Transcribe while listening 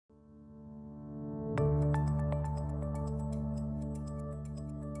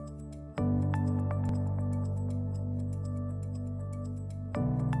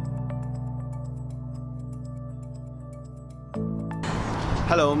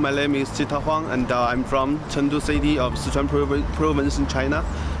Hello, my name is Jitao Haung, and I'm from Chengdu City of Sichuan Province in China,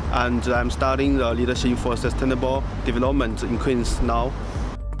 and I'm studying leadership for sustainable development in Queens now.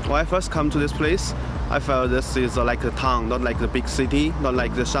 When I first come to this place, I felt this is like a town, not like the big city, not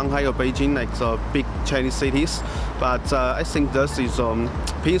like the Shanghai or Beijing, like the big Chinese cities. But I think this is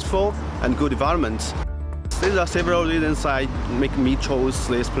peaceful and good environment. There are several reasons make me choose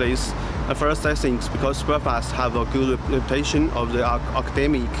this place. First, I think because Belfast have a good reputation of the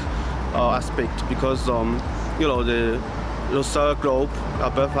academic aspect, because the research group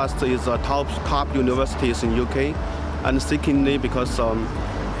Belfast is a top universities in UK, and secondly because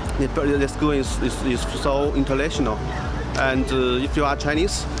the school is so international. And if you are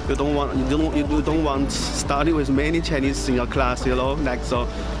Chinese, you don't want to study with many Chinese in your class,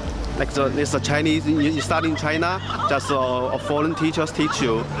 it's a Chinese, you study in China, just a foreign teachers teach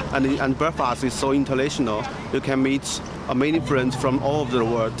you, and Belfast is so international. You can meet many friends from all over the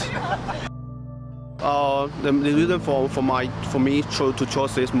world. The reason for me to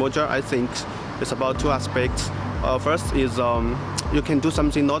choose this major, I think, is about two aspects. First is you can do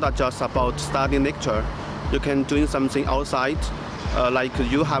something not just about studying lecture. You can do something outside, like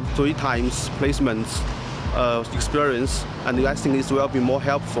you have 3 times placements experience, and I think this will be more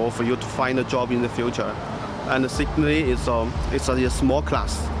helpful for you to find a job in the future. And secondly, it's a small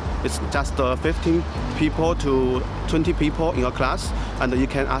class. It's just 15 people to 20 people in a class, and you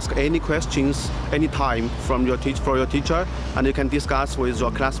can ask any questions anytime from your teacher, and you can discuss with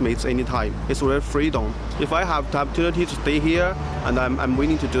your classmates anytime. It's very freedom. If I have the opportunity to stay here, and I'm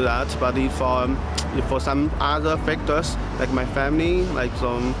willing to do that, but if for some other factors like my family, like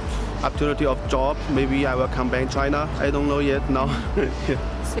some opportunity of job, maybe I will come back to China. I don't know yet now.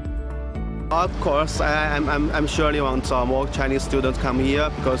 Of course, I'm surely want more Chinese students come here,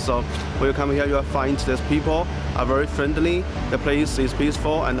 because when you come here, you will find that people are very friendly, the place is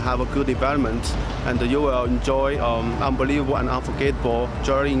peaceful and have a good environment, and you will enjoy unbelievable and unforgettable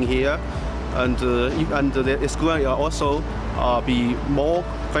journey in here. And the school will also be more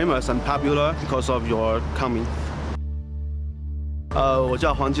famous and popular because of your coming. 我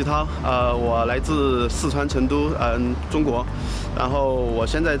叫黄继涛，我来自四川成都，中国。然后我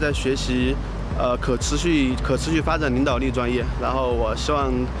现在在学习可持续发展领导力专业。然后我希望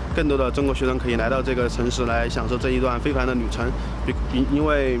更多的中国学生可以来到这个城市来享受这一段非凡的旅程。因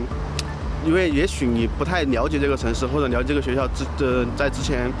为也许你不太了解这个城市或者了解这个学校在之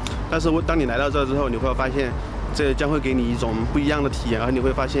前，但是当你来到这之后，你会发现。 这将会给你一种不一样的体验，而你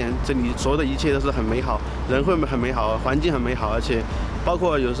会发现这里所有的一切都是很美好，人会很美好，环境很美好，而且包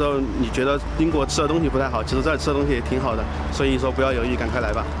括有时候你觉得英国吃的东西不太好，其实这里吃的东西也挺好的，所以说不要犹豫，赶快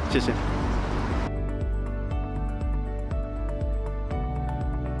来吧，谢谢。